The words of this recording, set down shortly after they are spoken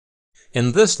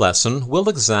In this lesson, we'll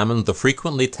examine the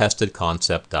frequently tested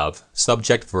concept of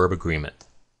subject-verb agreement.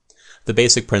 The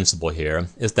basic principle here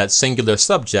is that singular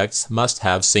subjects must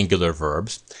have singular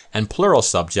verbs, and plural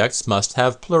subjects must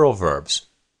have plural verbs.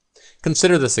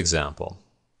 Consider this example.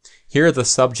 Here the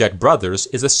subject brothers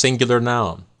is a singular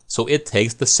noun, so it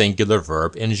takes the singular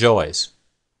verb enjoys.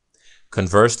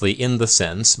 Conversely, in the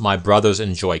sentence, my brothers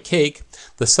enjoy cake,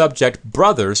 the subject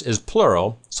brothers is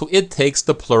plural, so it takes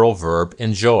the plural verb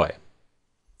enjoy.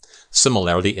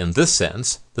 Similarly, in this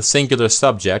sense, the singular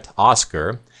subject,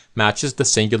 Oscar, matches the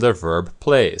singular verb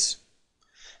plays.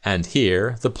 And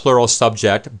here, the plural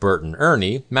subject, Bert and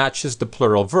Ernie, matches the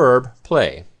plural verb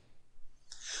play.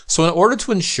 So in order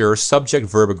to ensure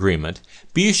subject-verb agreement,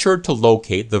 be sure to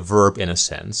locate the verb in a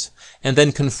sentence, and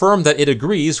then confirm that it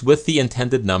agrees with the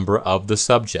intended number of the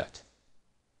subject.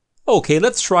 Okay,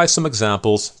 let's try some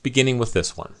examples, beginning with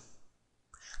this one.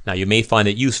 Now you may find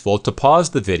it useful to pause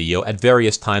the video at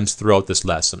various times throughout this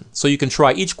lesson, so you can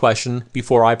try each question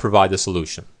before I provide the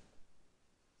solution.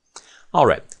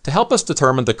 Alright, to help us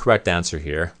determine the correct answer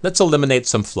here, let's eliminate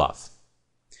some fluff.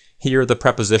 Here the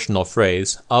prepositional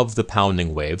phrase, of the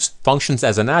pounding waves, functions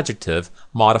as an adjective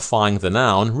modifying the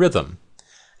noun rhythm.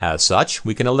 As such,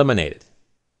 we can eliminate it.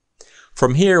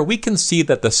 From here, we can see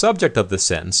that the subject of the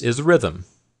sentence is rhythm.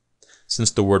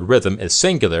 Since the word rhythm is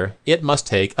singular, it must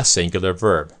take a singular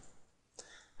verb.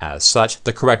 As such,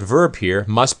 the correct verb here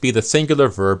must be the singular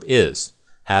verb is,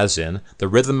 as in, the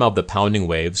rhythm of the pounding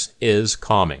waves is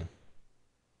calming.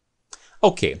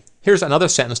 Okay, here's another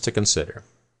sentence to consider.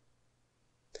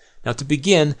 Now to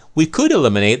begin, we could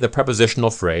eliminate the prepositional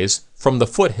phrase from the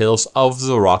foothills of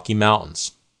the Rocky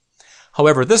Mountains.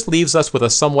 However, this leaves us with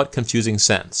a somewhat confusing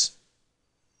sentence.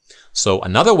 So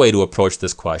another way to approach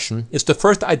this question is to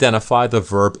first identify the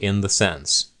verb in the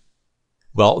sentence.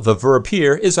 Well, the verb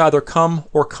here is either come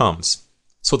or comes,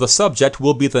 so the subject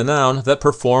will be the noun that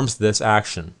performs this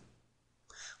action.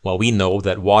 Well, we know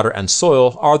that water and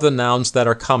soil are the nouns that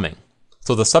are coming,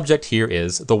 so the subject here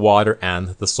is the water and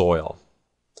the soil.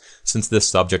 Since this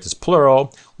subject is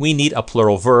plural, we need a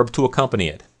plural verb to accompany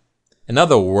it. In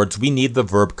other words, we need the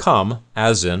verb come,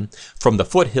 as in, from the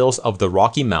foothills of the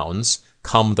Rocky Mountains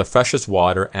come the freshest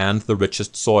water and the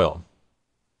richest soil.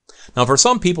 Now for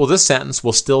some people this sentence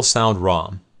will still sound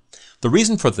wrong. The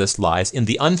reason for this lies in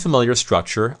the unfamiliar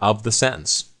structure of the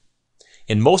sentence.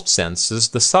 In most sentences,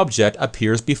 the subject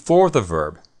appears before the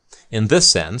verb. In this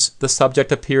sense, the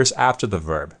subject appears after the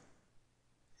verb.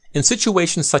 In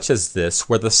situations such as this,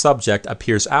 where the subject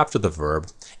appears after the verb,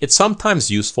 it's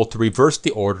sometimes useful to reverse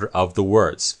the order of the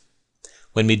words.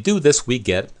 When we do this, we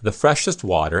get the freshest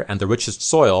water and the richest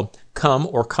soil come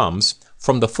or comes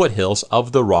from the foothills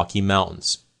of the Rocky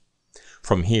Mountains.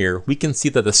 From here, we can see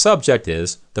that the subject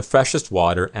is the freshest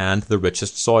water and the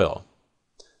richest soil.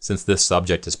 Since this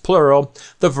subject is plural,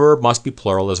 the verb must be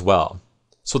plural as well.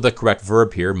 So the correct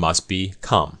verb here must be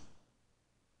come.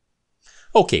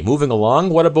 Okay, moving along,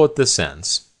 what about this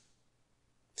sentence?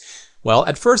 Well,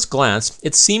 at first glance,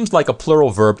 it seems like a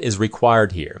plural verb is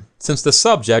required here, since the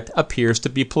subject appears to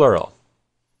be plural.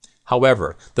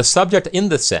 However, the subject in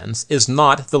this sentence is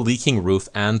not the leaking roof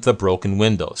and the broken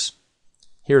windows.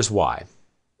 Here's why.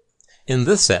 In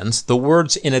this sentence, the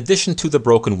words "in addition to the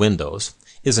broken windows"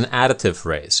 is an additive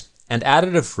phrase, and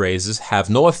additive phrases have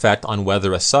no effect on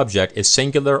whether a subject is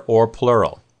singular or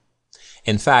plural.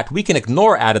 In fact, we can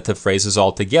ignore additive phrases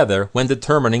altogether when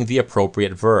determining the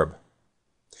appropriate verb.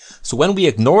 So when we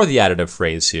ignore the additive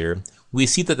phrase here, we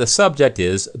see that the subject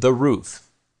is the roof.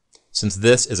 Since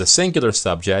this is a singular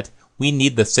subject, we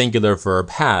need the singular verb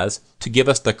has to give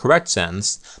us the correct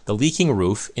sentence. The leaking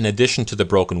roof, in addition to the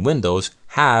broken windows,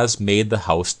 has made the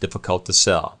house difficult to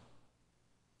sell.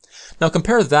 Now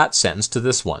compare that sentence to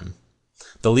this one.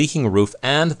 The leaking roof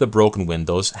and the broken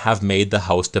windows have made the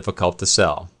house difficult to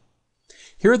sell.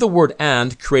 Here the word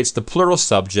 "and" creates the plural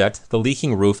subject, the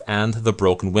leaking roof and the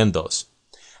broken windows.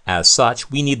 As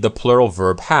such, we need the plural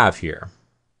verb have here.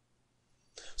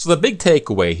 So the big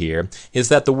takeaway here is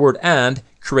that the word "and"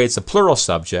 creates a plural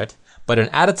subject, but an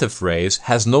additive phrase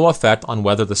has no effect on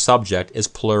whether the subject is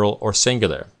plural or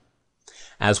singular.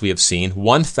 As we have seen,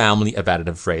 one family of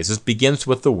additive phrases begins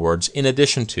with the words "in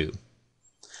addition to."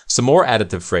 Some more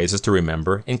additive phrases to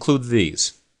remember include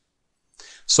these.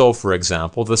 So, for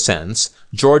example, the sentence,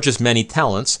 "George's many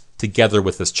talents, together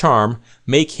with his charm,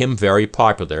 make him very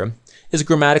popular," is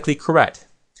grammatically correct,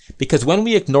 because when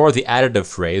we ignore the additive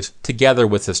phrase, "together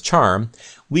with his charm,"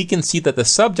 we can see that the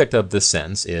subject of this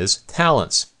sentence is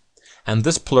talents, and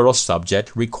this plural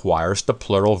subject requires the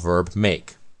plural verb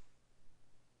make.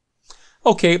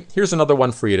 Okay, here's another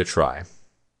one for you to try.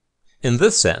 In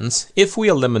this sentence, if we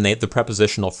eliminate the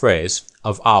prepositional phrase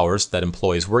of hours that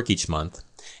employees work each month,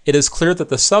 it is clear that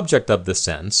the subject of this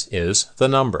sentence is the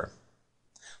number.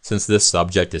 Since this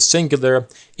subject is singular,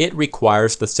 it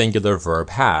requires the singular verb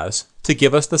has to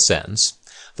give us the sentence,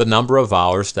 the number of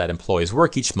hours that employees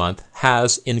work each month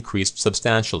has increased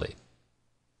substantially.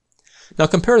 Now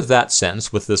compare that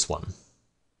sentence with this one.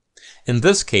 In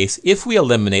this case, if we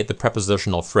eliminate the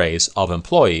prepositional phrase of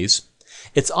employees,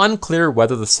 it's unclear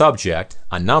whether the subject,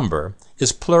 a number,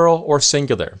 is plural or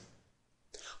singular.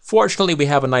 Fortunately, we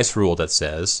have a nice rule that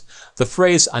says the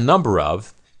phrase a number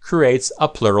of creates a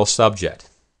plural subject.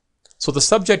 So the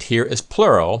subject here is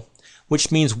plural,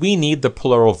 which means we need the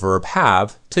plural verb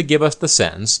have to give us the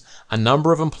sentence, a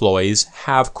number of employees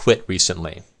have quit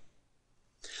recently.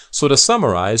 So to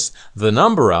summarize, the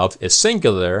number of is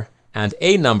singular and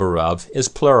a number of is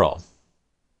plural.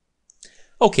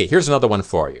 Okay, here's another one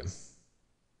for you.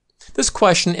 This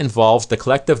question involves the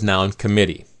collective noun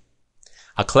committee.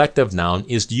 A collective noun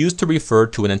is used to refer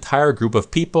to an entire group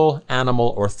of people,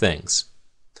 animal, or things.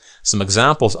 Some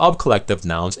examples of collective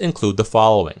nouns include the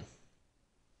following.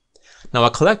 Now,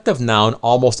 a collective noun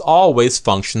almost always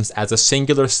functions as a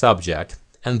singular subject,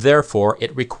 and therefore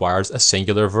it requires a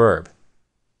singular verb.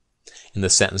 In the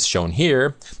sentence shown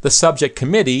here, the subject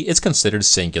committee is considered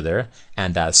singular,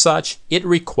 and as such, it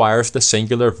requires the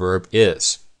singular verb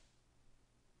is.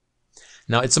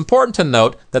 Now, it's important to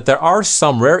note that there are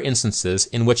some rare instances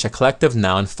in which a collective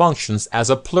noun functions as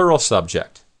a plural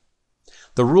subject.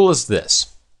 The rule is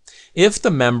this: if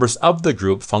the members of the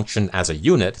group function as a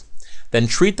unit, then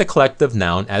treat the collective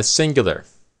noun as singular.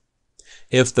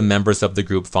 If the members of the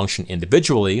group function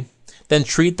individually, then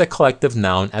treat the collective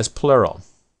noun as plural.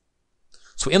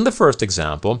 So in the first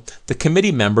example, the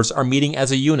committee members are meeting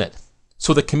as a unit.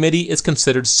 So the committee is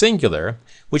considered singular,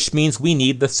 which means we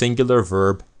need the singular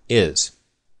verb is.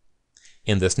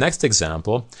 In this next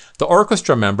example, the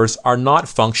orchestra members are not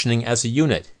functioning as a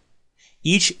unit.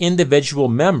 Each individual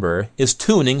member is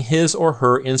tuning his or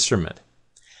her instrument.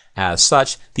 As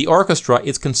such, the orchestra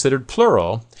is considered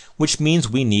plural, which means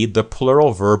we need the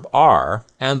plural verb are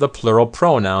and the plural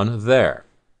pronoun there.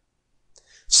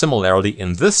 Similarly,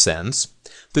 in this sense,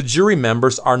 the jury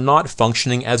members are not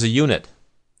functioning as a unit.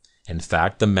 In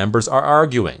fact, the members are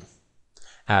arguing.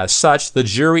 As such, the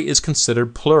jury is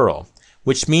considered plural,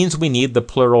 which means we need the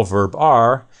plural verb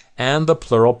are and the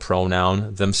plural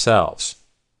pronoun themselves.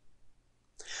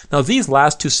 Now, these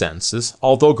last two sentences,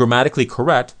 although grammatically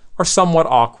correct, are somewhat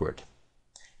awkward.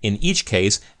 In each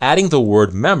case, adding the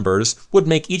word members would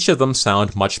make each of them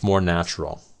sound much more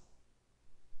natural.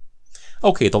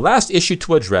 Okay, the last issue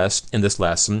to address in this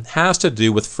lesson has to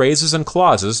do with phrases and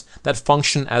clauses that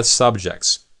function as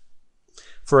subjects.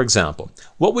 For example,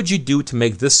 what would you do to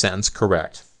make this sentence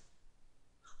correct?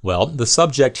 Well, the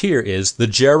subject here is the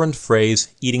gerund phrase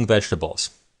eating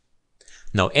vegetables.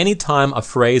 Now, anytime a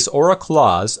phrase or a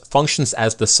clause functions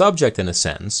as the subject in a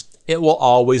sentence, it will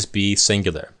always be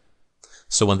singular.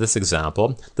 So in this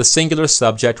example, the singular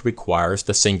subject requires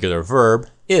the singular verb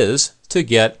is to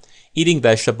get eating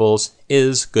vegetables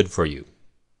is good for you.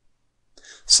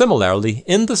 Similarly,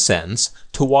 in the sentence,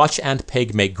 to watch Aunt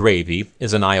Peg make gravy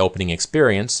is an eye-opening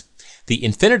experience, the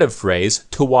infinitive phrase,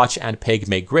 to watch Aunt Peg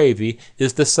make gravy,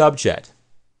 is the subject.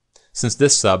 Since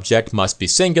this subject must be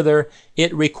singular,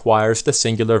 it requires the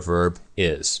singular verb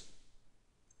is.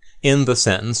 In the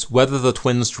sentence, whether the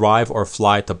twins drive or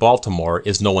fly to Baltimore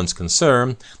is no one's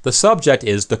concern, the subject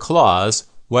is the clause,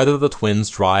 whether the twins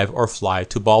drive or fly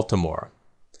to Baltimore.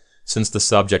 Since the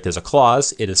subject is a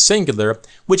clause, it is singular,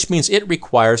 which means it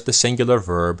requires the singular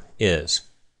verb is.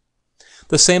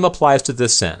 The same applies to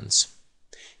this sentence.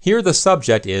 Here the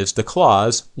subject is the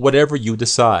clause, whatever you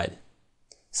decide.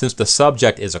 Since the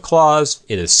subject is a clause,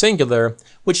 it is singular,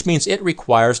 which means it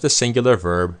requires the singular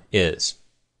verb is.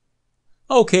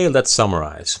 Okay, let's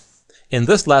summarize. In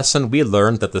this lesson, we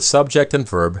learned that the subject and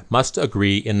verb must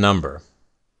agree in number.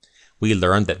 We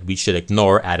learned that we should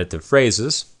ignore additive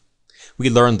phrases. We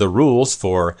learned the rules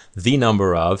for the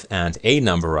number of and a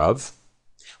number of.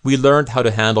 We learned how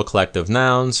to handle collective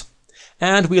nouns.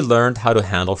 And we learned how to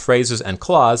handle phrases and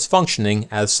clauses functioning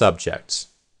as subjects.